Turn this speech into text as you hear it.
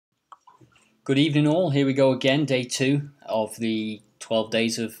Good evening all, here we go again, day 2 of the 12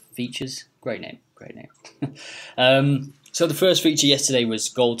 days of features. Great name, great name. So the first feature yesterday was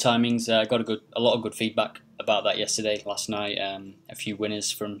goal timings. I got a lot of good feedback about that yesterday, last night. A few winners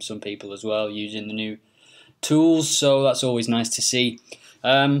from some people as well using the new tools, so that's always nice to see.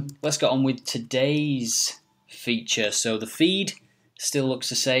 Let's get on with today's feature. So the feed still looks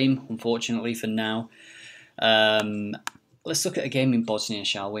the same, unfortunately for now. Let's look at a game in Bosnia,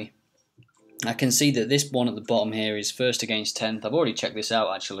 shall we? I can see that this one at the bottom here is first against 10th. I've already checked this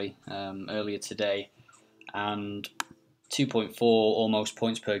out actually earlier today, and 2.4 almost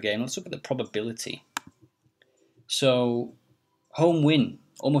points per game. Let's look at the probability. So home win,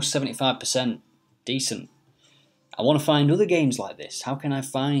 almost 75%, decent. I want to find other games like this. How can I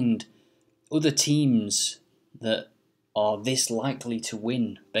find other teams that are this likely to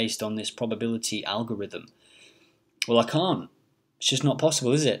win based on this probability algorithm? Well, I can't. It's just not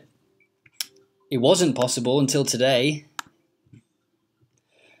possible, is it? It wasn't possible until today.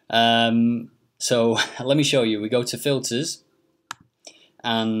 So let me show you. We go to filters,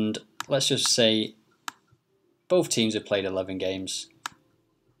 and let's just say both teams have played 11 games.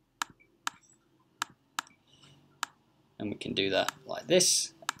 And we can do that like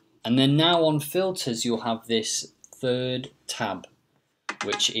this. And then now on filters, you'll have this third tab,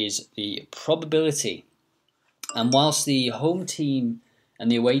 which is the probability. And whilst the home team and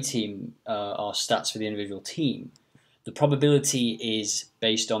the away team are stats for the individual team, the probability is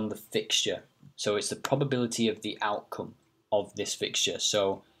based on the fixture. So it's the probability of the outcome of this fixture.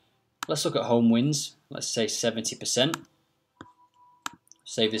 So let's look at home wins. Let's say 70%.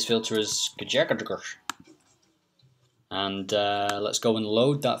 Save this filter as Gajagadagash. And let's go and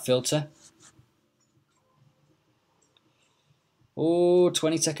load that filter. Oh,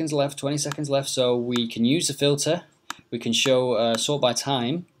 20 seconds left, 20 seconds left. So we can use the filter. We can show sort by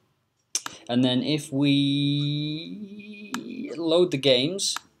time, and then if we load the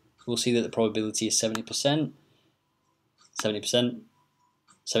games, we'll see that the probability is 70%, 70%,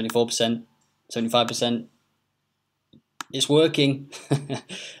 74%, 75%. It's working.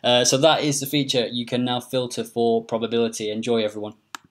 So that is the feature. You can now filter for probability. Enjoy, everyone.